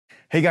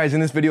Hey guys, in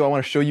this video I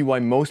want to show you why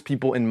most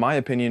people, in my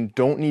opinion,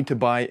 don't need to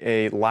buy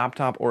a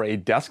laptop or a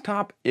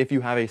desktop if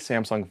you have a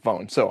Samsung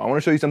phone. So I want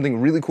to show you something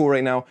really cool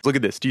right now. Look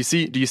at this. Do you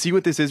see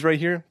what this is right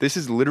here? This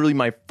is literally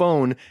my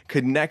phone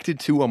connected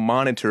to a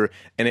monitor,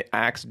 and it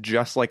acts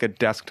just like a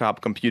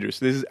desktop computer.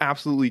 So this is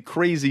absolutely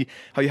crazy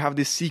how you have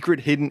this secret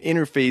hidden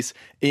interface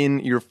in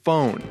your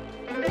phone.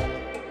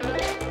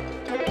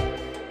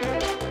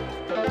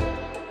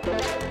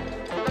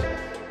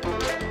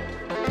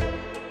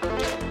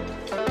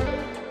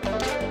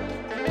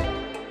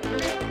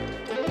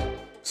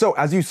 So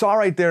as you saw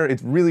right there,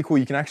 it's really cool.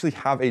 You can actually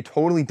have a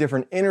totally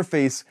different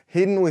interface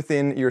hidden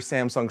within your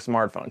Samsung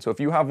smartphone. So if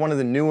you have one of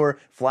the newer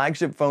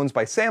flagship phones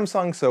by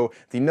Samsung, so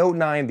the Note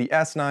 9, the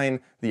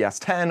S9, the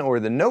S10, or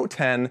the Note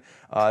 10,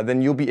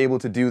 then you'll be able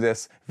to do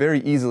this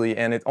very easily,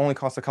 and it only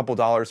costs a couple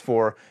dollars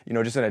for,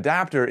 just an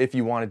adapter if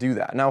you want to do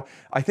that. Now,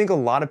 I think a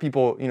lot of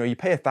people, you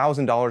pay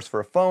 $1,000 for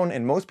a phone,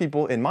 and most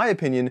people, in my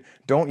opinion,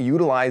 don't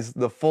utilize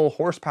the full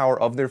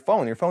horsepower of their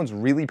phone. Your phone's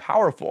really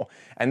powerful,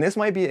 and this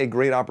might be a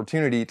great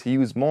opportunity to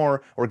use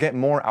more or get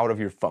more out of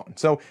your phone.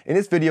 So in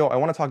this video, I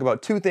want to talk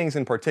about two things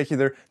in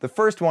particular. The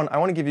first one, I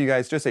want to give you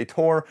guys just a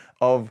tour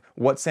of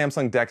what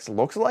Samsung DeX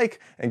looks like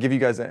and give you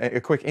guys a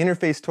quick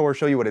interface tour,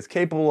 show you what it's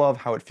capable of,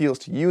 how it feels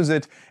to use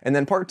it. And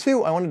then part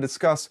two, I want to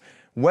discuss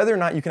whether or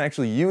not you can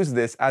actually use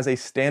this as a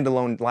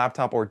standalone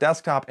laptop or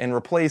desktop and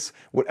replace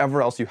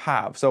whatever else you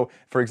have. So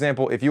for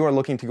example, if you are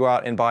looking to go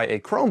out and buy a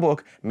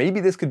Chromebook, maybe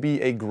this could be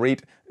a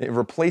great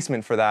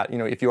replacement for that.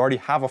 If you already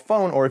have a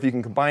phone, or if you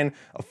can combine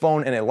a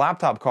phone and a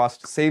laptop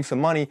cost, save some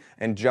money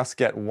and just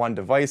get one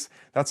device,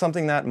 that's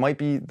something that might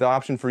be the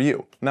option for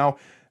you. Now,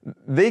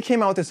 they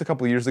came out with this a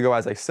couple years ago,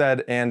 as I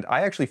said, and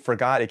I actually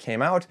forgot it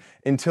came out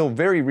until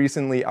very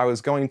recently. I was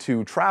going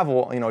to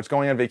travel, it's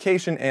going on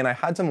vacation, and I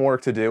had some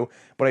work to do,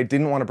 but I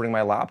didn't want to bring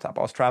my laptop.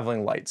 I was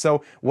traveling light.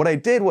 So what I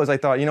did was I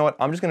thought, you know what,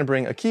 I'm just going to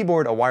bring a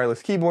keyboard, a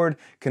wireless keyboard,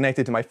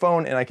 connected to my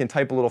phone, and I can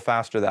type a little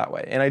faster that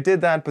way. And I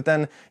did that, but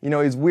then,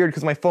 it's weird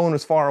because my phone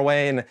was far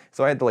away, and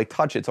so I had to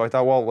touch it. So I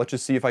thought, well, let's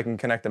just see if I can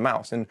connect a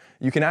mouse. And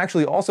you can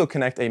actually also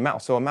connect a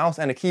mouse. So a mouse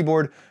and a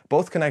keyboard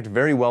both connect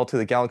very well to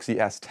the Galaxy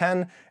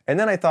S10. And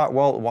then I thought,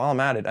 well, while I'm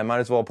at it, I might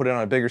as well put it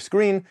on a bigger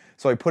screen.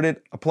 So I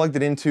plugged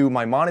it into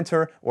my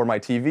monitor or my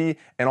TV,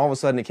 and all of a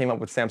sudden it came up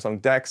with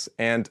Samsung DeX.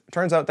 And it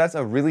turns out that's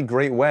a really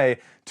great way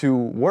to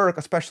work,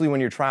 especially when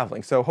you're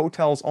traveling. So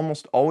hotels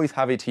almost always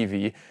have a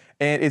TV,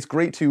 and it's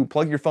great to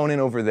plug your phone in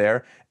over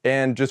there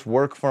and just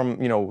work from,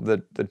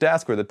 the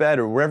desk or the bed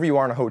or wherever you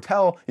are in a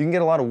hotel. You can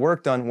get a lot of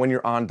work done when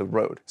you're on the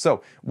road.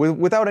 So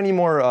without any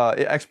more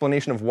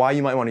explanation of why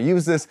you might want to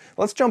use this,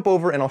 let's jump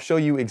over and I'll show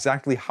you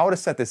exactly how to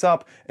set this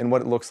up and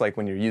what it looks like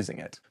when you're using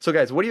it. So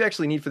guys, what do you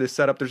actually need for this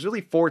setup? There's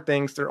really four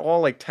things. They're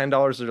all like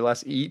 $10 or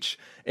less each,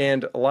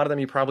 and a lot of them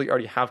you probably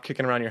already have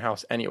kicking around your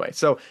house anyway.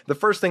 So the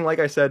first thing, like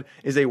I said,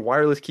 is a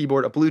wireless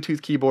keyboard, a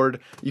Bluetooth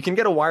keyboard. You can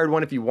get a wired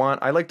one if you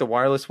want. I like the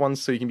wireless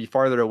ones so you can be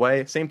farther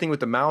away. Same thing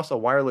with the mouse, a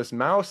wireless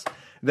mouse.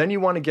 Then you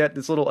want to get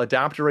this little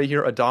adapter right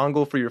here, a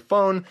dongle for your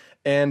phone.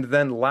 And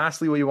then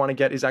lastly, what you want to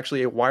get is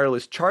actually a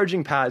wireless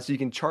charging pad so you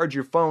can charge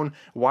your phone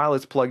while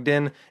it's plugged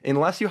in.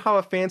 Unless you have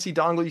a fancy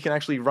dongle, you can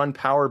actually run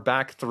power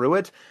back through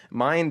it.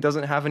 Mine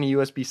doesn't have any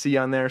USB-C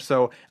on there,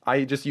 so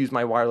I just use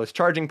my wireless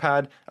charging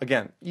pad.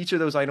 Again, each of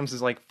those items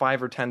is like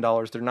 $5 or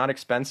 $10. They're not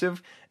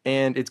expensive,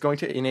 and it's going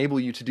to enable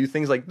you to do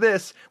things like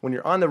this when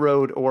you're on the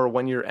road or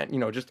when you're,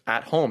 just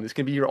at home. This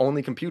can be your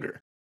only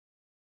computer.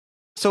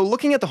 So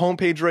looking at the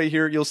homepage right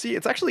here, you'll see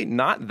it's actually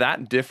not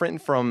that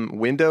different from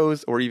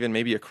Windows or even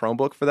maybe a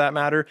Chromebook for that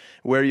matter,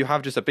 where you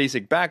have just a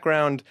basic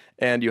background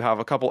and you have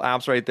a couple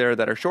apps right there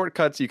that are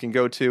shortcuts you can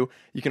go to.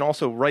 You can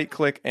also right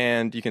click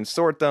and you can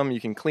sort them,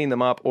 you can clean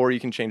them up, or you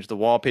can change the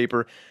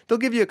wallpaper. They'll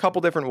give you a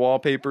couple different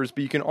wallpapers,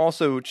 but you can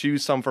also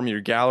choose some from your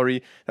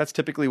gallery. That's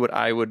typically what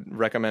I would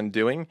recommend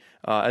doing.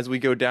 As we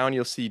go down,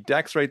 you'll see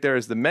DeX right there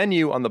is the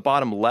menu on the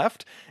bottom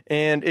left,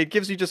 and it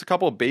gives you just a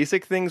couple of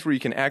basic things where you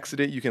can exit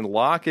it, you can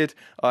lock it,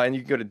 and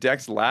you can go to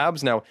DeX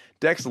Labs. Now,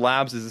 DeX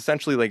Labs is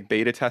essentially like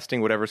beta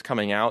testing whatever's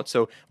coming out.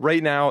 So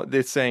right now,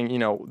 it's saying,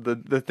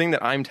 the thing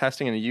that I'm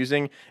testing and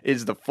using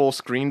is the full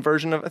screen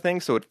version of a thing.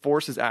 So it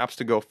forces apps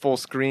to go full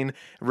screen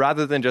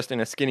rather than just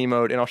in a skinny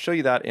mode. And I'll show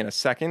you that in a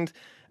second.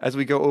 As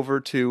we go over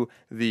to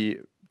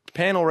the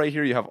panel right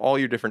here, you have all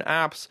your different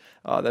apps.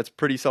 That's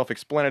pretty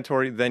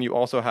self-explanatory. Then you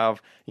also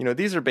have,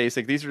 these are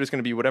basic. These are just going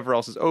to be whatever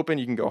else is open.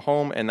 You can go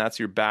home, and that's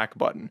your back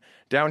button.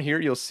 Down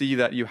here, you'll see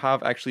that you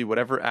have actually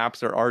whatever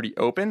apps are already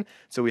open.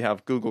 So we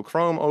have Google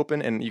Chrome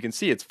open, and you can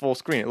see it's full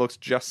screen. It looks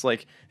just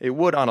like it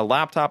would on a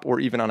laptop or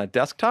even on a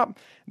desktop.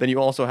 Then you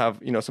also have,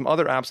 some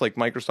other apps like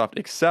Microsoft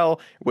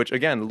Excel, which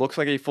again looks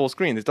like a full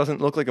screen. This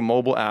doesn't look like a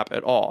mobile app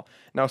at all.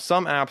 Now,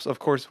 some apps, of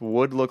course,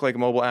 would look like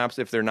mobile apps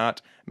if they're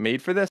not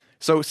made for this.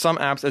 So some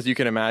apps, as you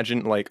can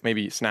imagine, like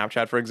maybe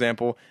Snapchat, for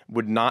example,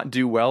 would not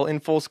do well in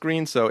full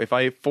screen. So if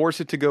I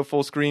force it to go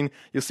full screen,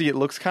 you'll see it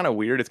looks kind of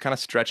weird. It's kind of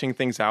stretching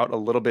things out a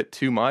little bit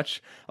too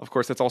much. Of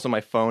course, that's also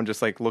my phone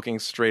just like looking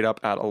straight up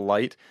at a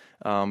light.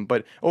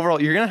 But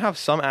overall, you're going to have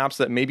some apps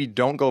that maybe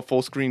don't go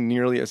full screen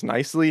nearly as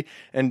nicely,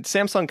 and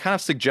Samsung kind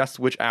of suggests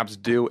which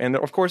apps do. And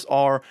there, of course,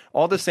 are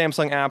all the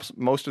Samsung apps,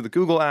 most of the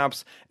Google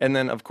apps, and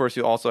then, of course,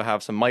 you also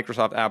have some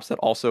Microsoft apps that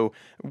also,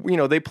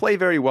 they play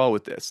very well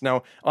with this.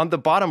 Now, on the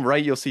bottom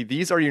right, you'll see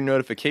these are your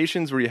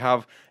notifications where you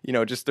have,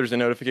 just there's a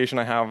notification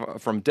I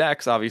have from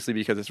DeX, obviously,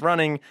 because it's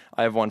running.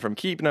 I have one from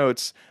Keep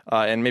Notes,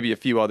 and maybe a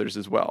few others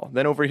as well.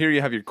 Then over here,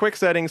 you have your quick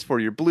settings for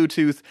your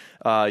Bluetooth,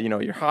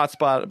 your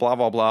hotspot, blah,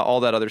 blah, blah, all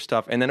that other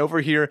stuff. And then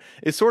over here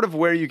is sort of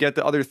where you get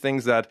the other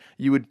things that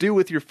you would do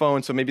with your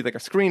phone. So maybe like a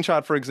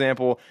screenshot, for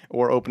example,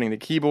 or opening the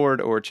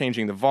keyboard, or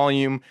changing the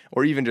volume,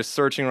 or even just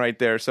searching right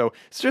there. So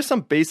it's just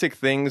some basic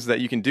things that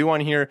you can do on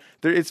here.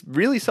 It's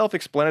really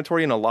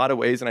self-explanatory in a lot of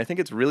ways, and I think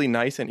it's really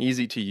nice and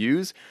easy to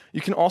use.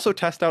 You can also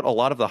test out a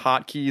lot of the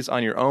hotkeys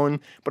on your own,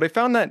 but I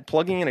found that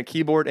plugging in a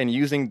keyboard and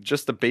using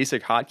just the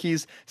basic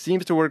hotkeys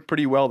seems to work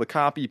pretty well. The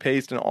copy,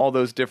 paste, and all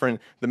those different,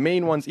 the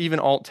main ones, even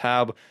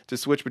Alt-Tab to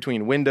switch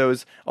between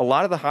windows. A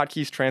lot of the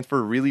hotkeys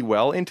transfer really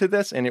well into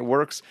this, and it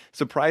works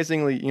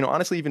surprisingly,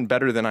 honestly, even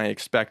better than I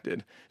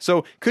expected.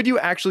 So could you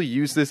actually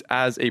use this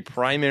as a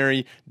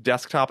primary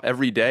desktop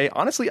every day?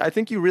 Honestly, I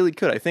think you really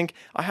could.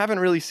 I haven't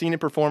really seen it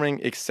performing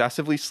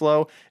excessively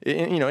slow,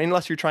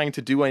 unless you're trying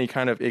to do any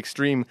kind of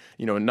extreme,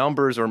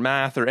 numbers or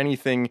math or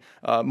anything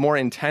more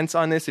intense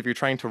on this. If you're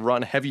trying to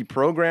run heavy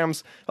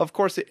programs, of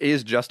course, it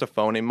is just a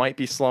phone. It might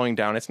be slowing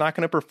down. It's not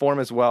going to perform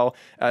as well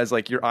as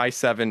like your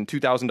i7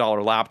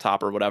 $2,000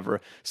 laptop or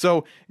whatever.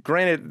 So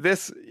granted,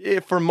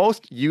 for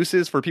most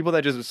uses, for people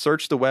that just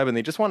search the web and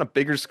they just want a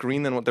bigger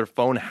screen than what their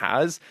phone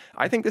has,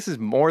 I think this is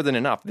more than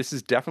enough. This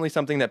is definitely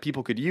something that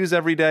people could use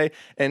every day,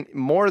 and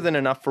more than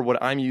enough for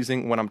what I'm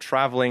using when I'm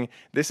traveling.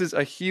 This is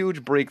a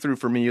huge breakthrough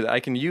for me that I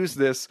can use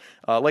this,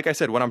 like I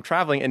said, when I'm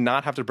traveling and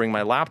not have to bring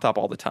my laptop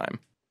all the time.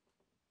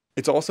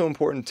 It's also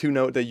important to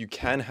note that you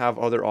can have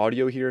other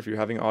audio here. If you're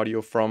having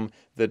audio from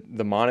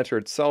the monitor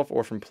itself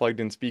or from plugged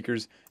in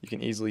speakers, you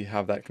can easily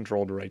have that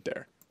controlled right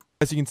there.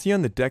 As you can see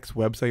on the DeX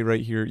website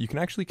right here, you can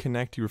actually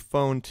connect your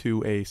phone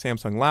to a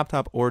Samsung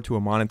laptop or to a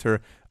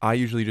monitor. I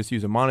usually just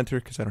use a monitor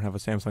because I don't have a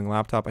Samsung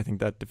laptop. I think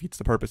that defeats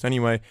the purpose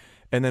anyway.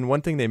 And then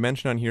one thing they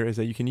mention on here is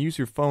that you can use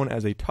your phone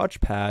as a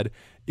touchpad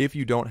if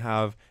you don't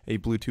have a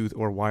Bluetooth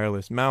or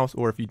wireless mouse,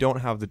 or if you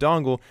don't have the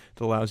dongle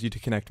that allows you to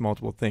connect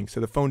multiple things.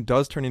 So the phone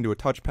does turn into a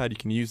touchpad. You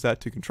can use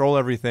that to control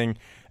everything.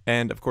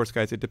 And of course,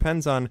 guys, it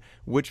depends on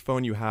which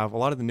phone you have. A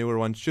lot of the newer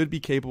ones should be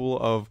capable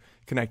of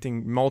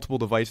connecting multiple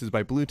devices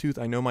by Bluetooth.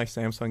 I know my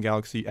Samsung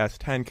Galaxy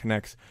S10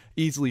 connects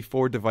easily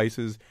 4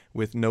 devices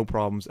with no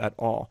problems at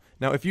all.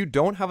 Now, if you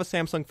don't have a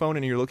Samsung phone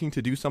and you're looking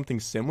to do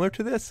something similar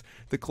to this,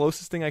 the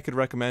closest thing I could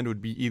recommend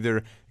would be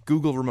either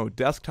Google Remote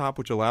Desktop,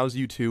 which allows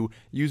you to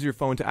use your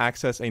phone to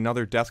access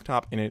another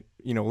desktop, and it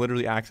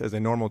literally acts as a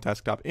normal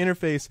desktop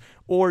interface,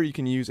 or you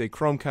can use a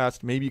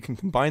Chromecast. Maybe you can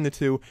combine the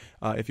two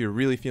if you're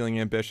really feeling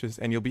ambitious,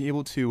 and you'll be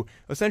able to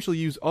essentially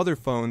use other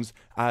phones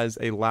as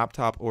a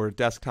laptop or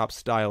desktop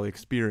style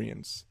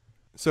experience.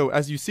 So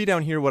as you see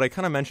down here, what I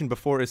kind of mentioned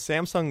before is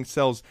Samsung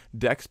sells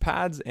DeX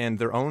pads and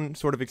their own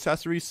sort of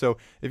accessories. So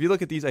if you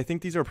look at these, I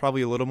think these are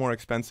probably a little more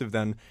expensive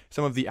than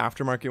some of the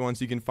aftermarket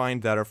ones you can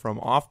find that are from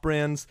off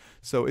brands.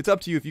 So it's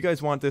up to you if you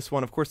guys want this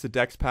one. Of course, the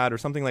DeX pad or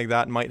something like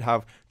that might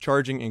have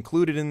charging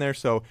included in there.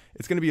 So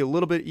it's going to be a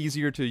little bit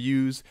easier to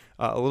use,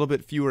 a little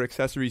bit fewer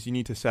accessories you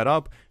need to set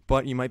up,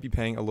 but you might be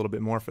paying a little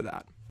bit more for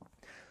that.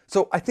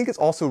 So I think it's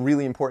also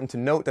really important to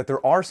note that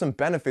there are some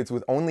benefits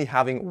with only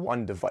having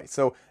one device.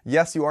 So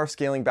yes, you are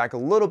scaling back a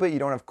little bit. You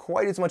don't have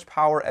quite as much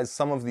power as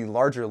some of the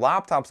larger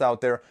laptops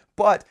out there,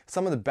 but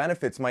some of the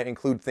benefits might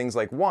include things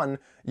like, one,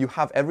 you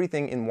have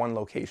everything in one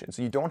location.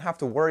 So you don't have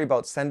to worry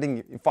about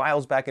sending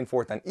files back and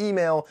forth on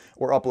email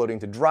or uploading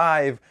to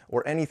Drive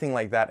or anything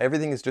like that.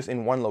 Everything is just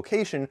in one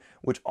location,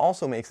 which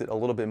also makes it a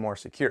little bit more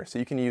secure. So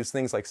you can use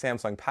things like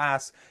Samsung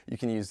Pass, you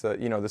can use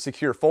the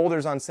secure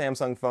folders on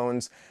Samsung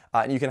phones,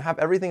 and you can have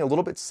everything a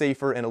little bit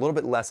safer and a little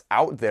bit less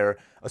out there,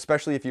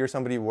 especially if you're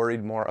somebody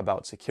worried more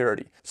about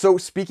security. So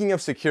speaking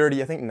of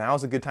security, I think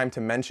now's a good time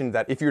to mention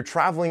that if you're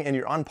traveling and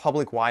you're on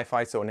public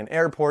Wi-Fi, so in an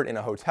airport, in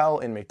a hotel,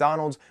 in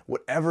McDonald's,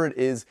 whatever it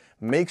is,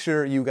 make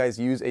sure you guys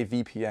use a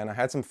VPN. I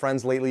had some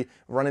friends lately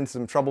run into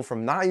some trouble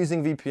from not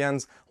using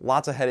VPNs,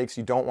 lots of headaches.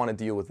 You don't want to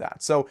deal with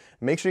that. So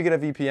make sure you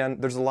get a VPN.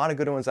 There's a lot of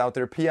good ones out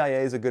there.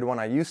 PIA is a good one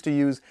I used to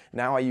use.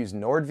 Now I use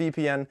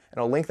NordVPN, and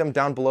I'll link them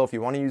down below if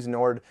you want to use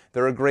Nord.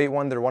 They're a great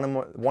one. They're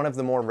one of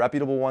the more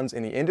reputable ones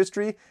in the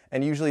industry,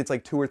 and usually it's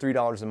like $2 or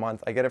 $3 a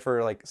month. I get it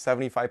for like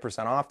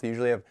 75% off. They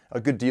usually have a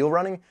good deal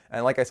running,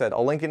 and like I said,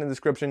 I'll link it in the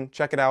description.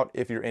 Check it out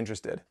if you're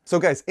interested. So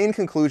guys, in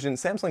conclusion,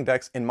 Samsung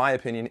DeX, in my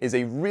opinion, is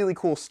a really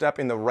cool step step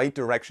in the right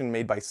direction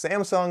made by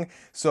Samsung.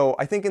 So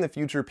I think in the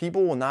future,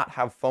 people will not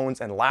have phones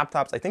and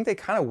laptops. I think they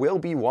kind of will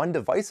be one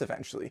device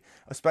eventually,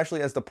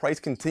 especially as the price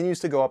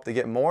continues to go up. They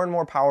get more and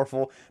more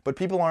powerful, but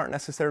people aren't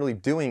necessarily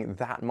doing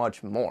that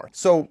much more.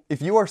 So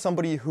if you are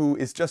somebody who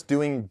is just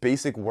doing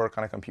basic work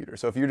on a computer,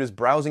 so if you're just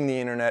browsing the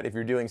internet, if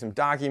you're doing some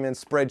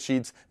documents,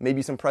 spreadsheets,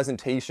 maybe some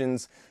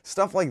presentations,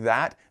 stuff like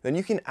that, then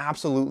you can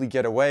absolutely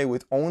get away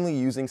with only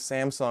using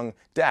Samsung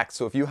DeX.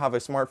 So if you have a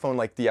smartphone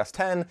like the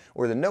S10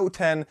 or the Note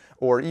 10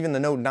 or even the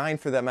Note 9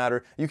 for that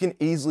matter, you can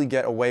easily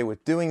get away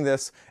with doing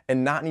this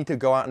and not need to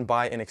go out and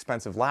buy an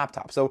expensive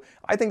laptop. So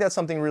I think that's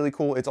something really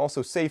cool. It's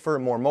also safer,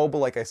 more mobile,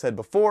 like I said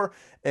before.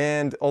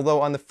 And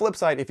although on the flip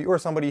side, if you are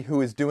somebody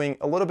who is doing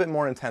a little bit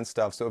more intense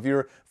stuff, so if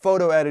you're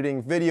photo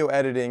editing, video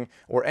editing,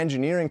 or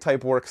engineering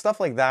type work, stuff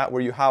like that,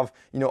 where you have,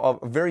 a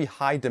very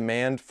high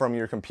demand from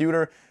your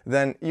computer,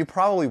 then you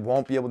probably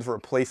won't be able to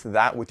replace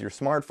that with your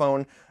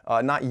smartphone.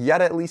 Not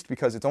yet, at least,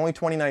 because it's only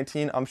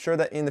 2019. I'm sure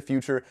that in the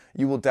future,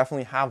 you will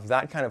definitely have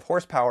that kind of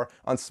horsepower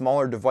on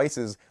smaller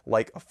devices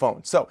like a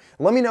phone. So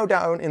let me know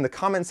down in the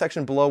comment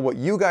section below what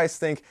you guys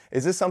think.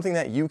 Is this something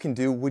that you can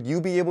do? Would you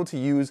be able to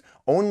use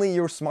only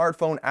your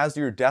smartphone as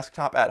your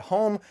desktop at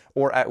home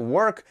or at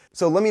work?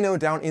 So let me know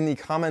down in the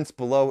comments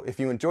below. If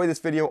you enjoyed this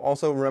video,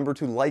 also remember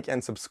to like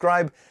and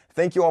subscribe.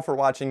 Thank you all for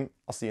watching.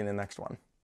 I'll see you in the next one.